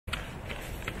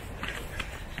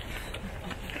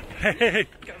Hey,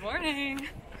 Good morning.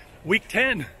 week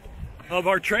 10 of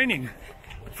our training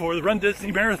for the Run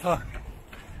Disney Marathon.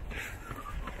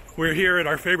 We're here at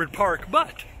our favorite park,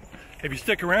 but if you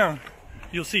stick around,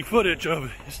 you'll see footage of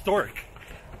historic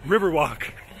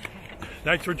Riverwalk.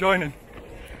 Thanks for joining.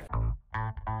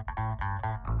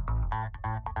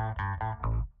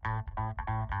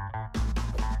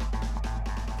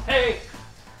 Hey!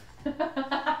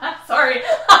 Sorry.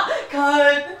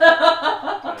 Cut.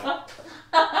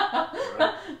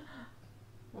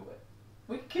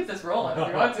 We can keep this rolling if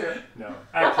you want to. No,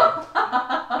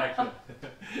 actually.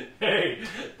 Hey,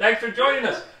 thanks for joining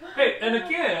us. Hey, and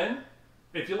again,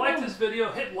 if you like this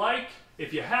video, hit like.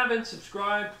 If you haven't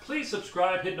subscribed, please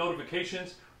subscribe, hit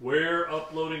notifications. We're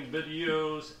uploading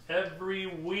videos every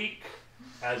week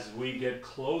as we get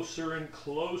closer and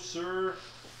closer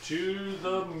to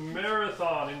the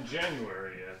marathon in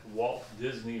January at Walt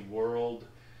Disney World.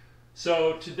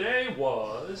 So today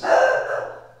was...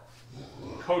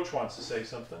 Coach wants to say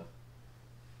something.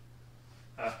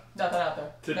 Nothing out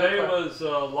there. Today was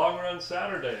Long Run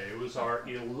Saturday. It was our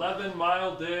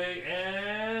 11-mile day,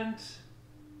 and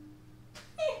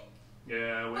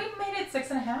yeah, we made it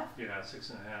 6.5. Yeah,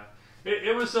 6.5.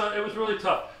 It was really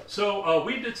tough. So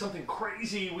we did something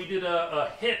crazy. We did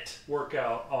a HIIT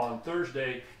workout on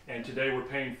Thursday, and today we're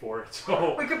paying for it.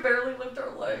 So we could barely lift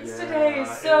our legs yeah, today. It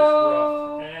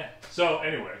So was rough. So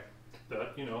anyway,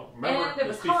 remember, and it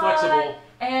was be hot, flexible.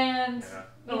 And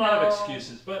a lot of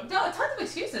excuses, but no, tons of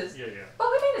excuses. Yeah. But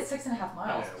we made it 6.5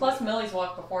 miles plus Millie's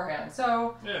walk beforehand.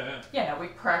 So yeah, we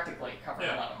practically covered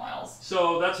a lot of miles.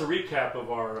 So that's a recap of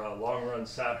our Long Run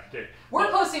Saturday. We're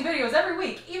posting videos every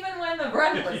week, even when the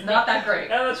run was not that great.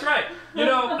 Yeah, that's right. We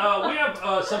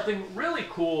have something really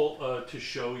cool to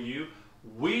show you.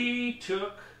 We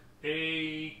took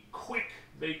a quick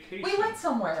vacation. We went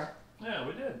somewhere. Yeah,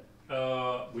 we did.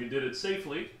 We did it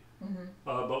safely.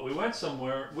 But we went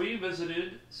somewhere. We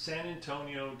visited San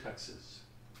Antonio, Texas.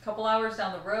 A couple hours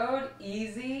down the road,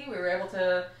 easy. We were able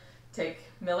to take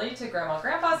Millie to Grandma and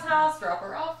Grandpa's house, drop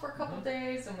her off for a couple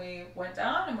days, and we went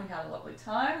down and we had a lovely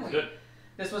time.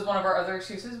 This was one of our other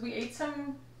excuses. We ate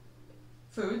some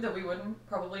food that we wouldn't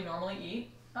probably normally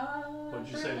eat. What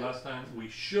did you say last time? We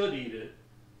should eat it.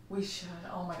 We should.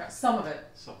 Oh my gosh, some of it.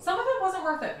 Some of it wasn't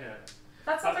worth it. Yeah.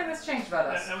 That's something that's changed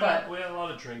about us. We had a lot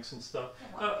of drinks and stuff.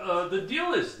 The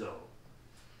deal is, though,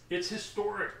 it's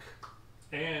historic.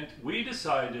 And we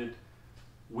decided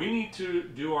we need to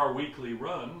do our weekly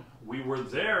run. We were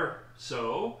there,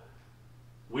 so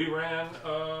we ran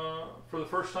for the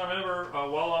first time ever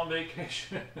while on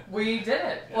vacation. We did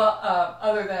it. Yeah. Well,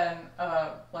 other than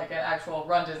like an actual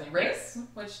Run Disney race,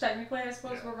 which technically I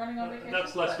suppose we're running on vacation.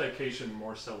 That's less vacation,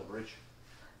 more celebration.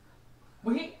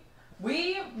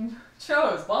 We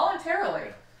chose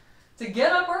voluntarily to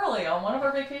get up early on one of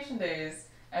our vacation days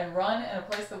and run in a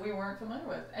place that we weren't familiar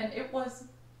with, and it was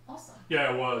awesome.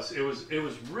 Yeah, it was. It was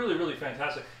really, really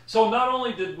fantastic. So not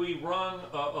only did we run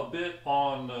a bit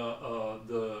on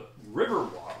the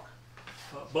Riverwalk,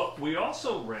 but we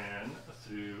also ran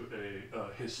through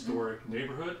a historic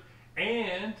neighborhood,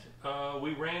 and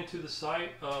we ran to the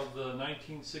site of the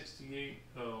 1968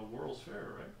 World's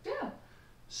Fair, right? Yeah.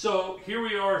 So here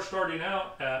we are starting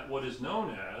out at what is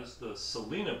known as the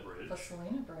Selena Bridge. The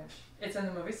Selena Bridge. It's in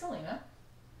the movie Selena.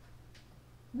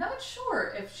 Not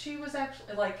sure if she was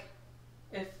actually,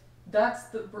 if that's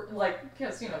the,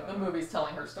 because, the movie's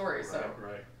telling her story, so.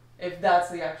 Right. If that's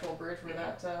the actual bridge where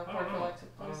that part of her life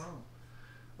took place.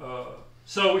 I don't know.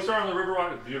 So we started on the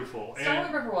Riverwalk. It's beautiful. Started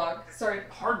on the Riverwalk. Sorry.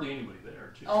 Hardly anybody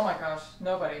there, too. Oh my gosh,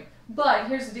 nobody. But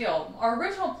here's the deal. Our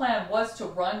original plan was to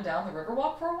run down the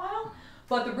Riverwalk for a while.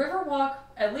 But the Riverwalk,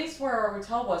 at least where our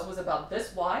hotel was about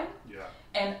this wide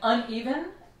and uneven,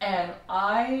 and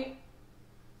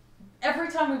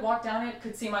every time we walked down it,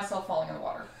 could see myself falling in the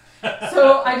water.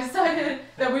 So I decided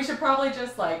that we should probably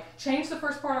just change the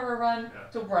first part of our run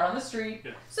to run on the street.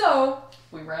 Yeah. So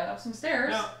we ran up some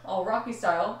stairs, all Rocky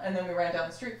style, and then we ran down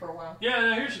the street for a while. Yeah,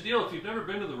 now here's the deal. If you've never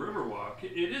been to the Riverwalk,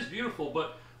 it is beautiful,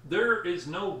 but there is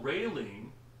no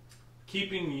railing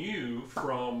keeping you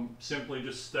from simply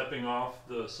just stepping off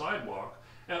the sidewalk.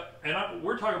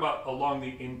 We're talking about along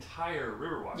the entire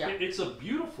Riverwalk. Yeah. It's a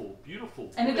beautiful, beautiful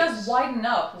place. And it does widen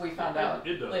up, we found out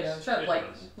later in the trip.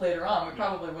 Later on, we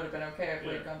probably would have been okay if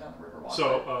we had gone down the Riverwalk.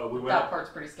 So we went that part's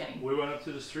pretty skinny. We went up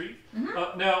to the street.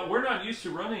 Now, we're not used to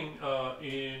running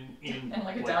in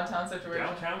a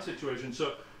downtown situation.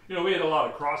 So, we had a lot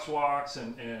of crosswalks,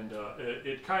 and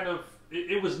it kind of...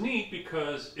 It was neat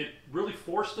because it really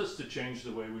forced us to change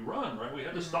the way we run, right? We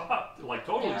had to stop,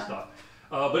 totally stop.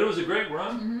 But it was a great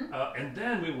run. And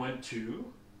then we went to...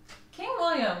 King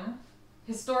William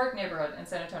historic neighborhood in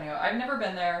San Antonio. I've never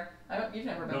been there. You've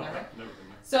never been there, right? Never been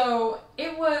there. So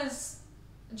it was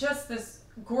just this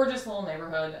gorgeous little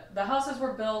neighborhood. The houses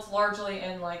were built largely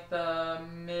in like the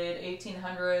mid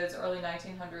 1800s, early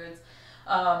 1900s.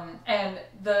 And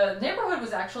the neighborhood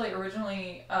was actually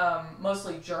originally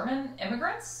mostly German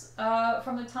immigrants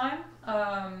from the time,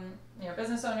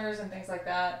 business owners and things like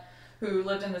that who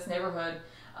lived in this neighborhood.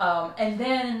 And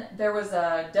then there was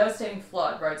a devastating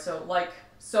flood, right? So like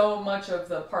so much of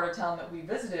the part of town that we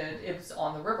visited, it was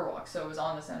on the Riverwalk. So it was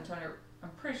on the San Antonio, I'm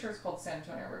pretty sure it's called San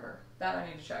Antonio River. That I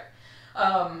need to check.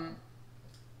 And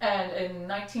in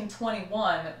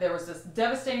 1921, there was this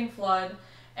devastating flood,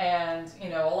 and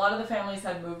a lot of the families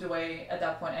had moved away at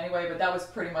that point anyway. But that was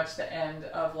pretty much the end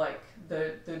of like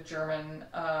the German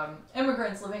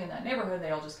immigrants living in that neighborhood.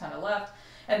 They all just kind of left,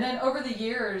 and then over the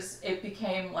years, it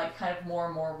became like kind of more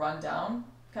and more rundown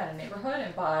kind of neighborhood.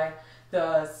 And by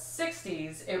the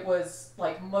 60s, it was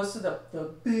like most of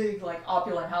the big like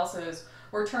opulent houses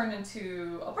were turned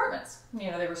into apartments.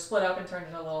 They were split up and turned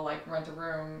into little like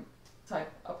rent-a-room type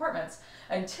apartments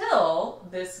until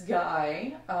this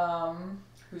guy,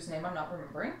 whose name I'm not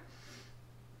remembering,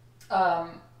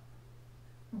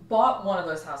 bought one of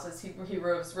those houses. He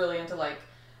was really into like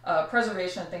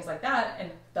preservation and things like that,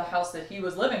 and the house that he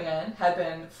was living in had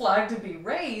been flagged to be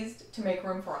raised to make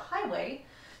room for a highway.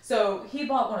 So he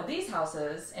bought one of these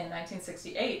houses in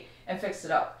 1968 and fixed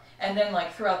it up. And then,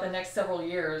 like, throughout the next several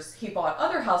years, he bought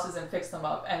other houses and fixed them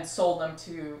up and sold them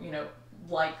to,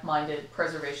 like-minded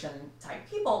preservation-type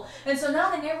people. And so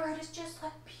now the neighborhood is just,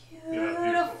 like,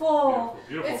 beautiful.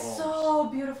 Beautiful it's homes. So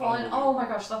beautiful. And, oh, my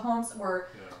gosh, the homes were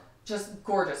just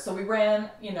gorgeous. So we ran,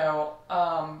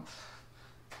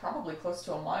 probably close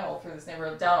to a mile through this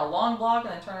neighborhood, down a long block,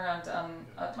 and then turn around down,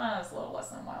 it's a little less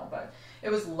than a mile, but it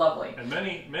was lovely. And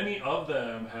many of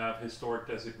them have historic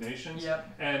designations.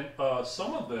 Yep. And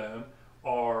some of them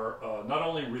are not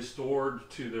only restored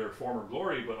to their former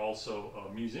glory, but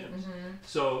also museums. Mm-hmm.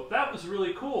 So that was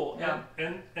really cool. Yeah.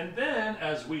 And then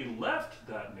as we left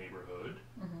that neighborhood,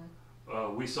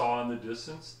 Mm-hmm. we saw in the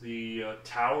distance the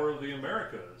Tower of the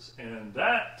Americas. And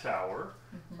that tower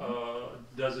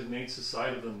designates the site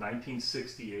of the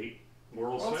 1968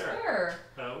 World's Fair.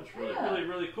 Which was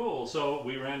really cool. So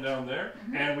we ran down there,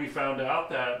 and we found out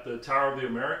that the Tower of the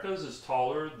Americas is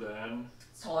taller than...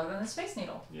 It's taller than the Space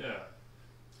Needle. Yeah.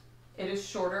 It is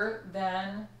shorter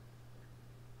than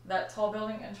that tall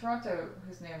building in Toronto,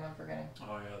 whose name I'm forgetting.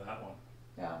 Oh yeah, that one.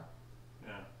 Yeah.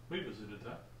 Yeah, we visited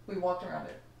that. We walked around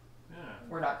it. Yeah.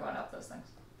 We're not going up those things.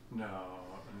 No,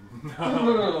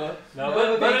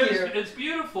 but it's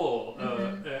beautiful,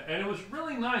 and it was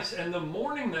really nice. And the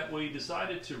morning that we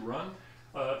decided to run,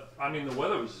 the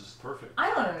weather was just perfect. I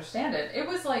don't understand it. It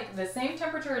was like the same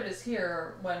temperature it is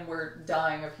here when we're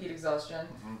dying of heat exhaustion.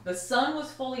 The sun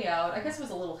was fully out. I guess it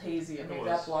was a little hazy, and maybe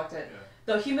that blocked it.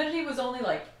 Yeah. The humidity was only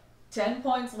like 10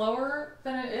 points lower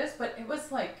than it is, but it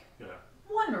was like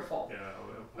wonderful. Yeah.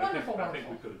 I think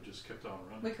we could have just kept on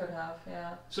running. We could have,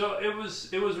 yeah. So it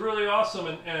was really awesome,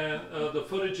 and the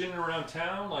footage in and around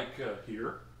town, like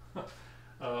here,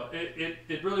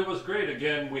 it really was great.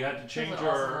 Again, we had to change change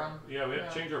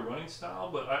our running style,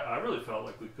 but I really felt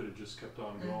like we could have just kept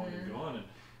on going and going,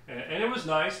 and it was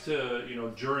nice to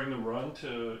during the run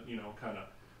to kind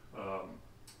of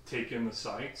take in the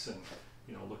sights and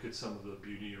look at some of the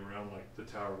beauty around like the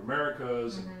Tower of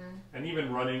Americas and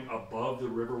even running above the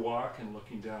Riverwalk and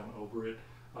looking down over it.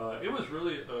 It was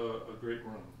really a great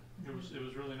run. It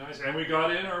was really nice. And we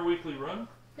got in our weekly run.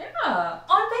 Yeah,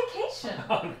 on vacation.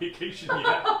 On vacation,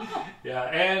 yeah. Yeah,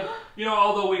 and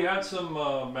although we had some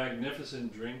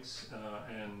magnificent drinks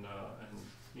and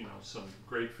some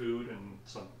great food and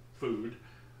some food,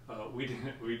 we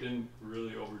didn't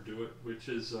really overdo it, which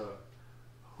is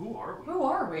who are we? Who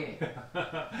are we?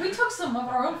 We took some of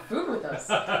our own food with us.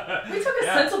 We took a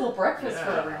sensible breakfast for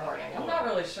every morning. I'm not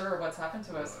really sure what's happened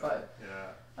to us, but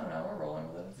I don't know, we're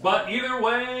rolling with it. But either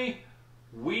way,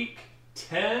 week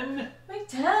 10. Week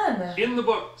 10. In the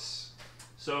books.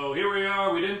 So here we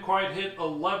are. We didn't quite hit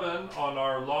 11 on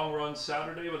our long run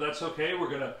Saturday, but that's okay.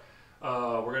 We're gonna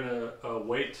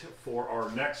wait for our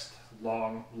next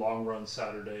long run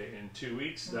Saturday in 2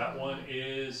 weeks. That one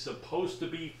is supposed to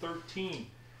be 13.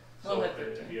 We'll hit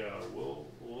 13. Yeah,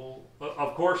 we'll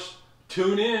of course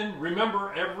tune in.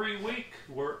 Remember, every week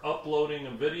we're uploading a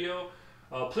video.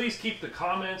 Please keep the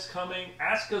comments coming.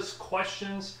 Ask us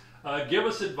questions. Give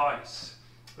us advice.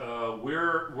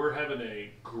 We're having a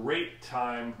great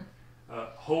time.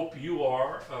 Hope you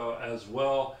are as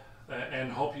well,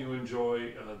 and hope you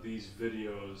enjoy these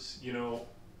videos.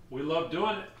 We love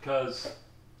doing it because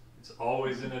it's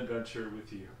always an adventure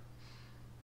with you.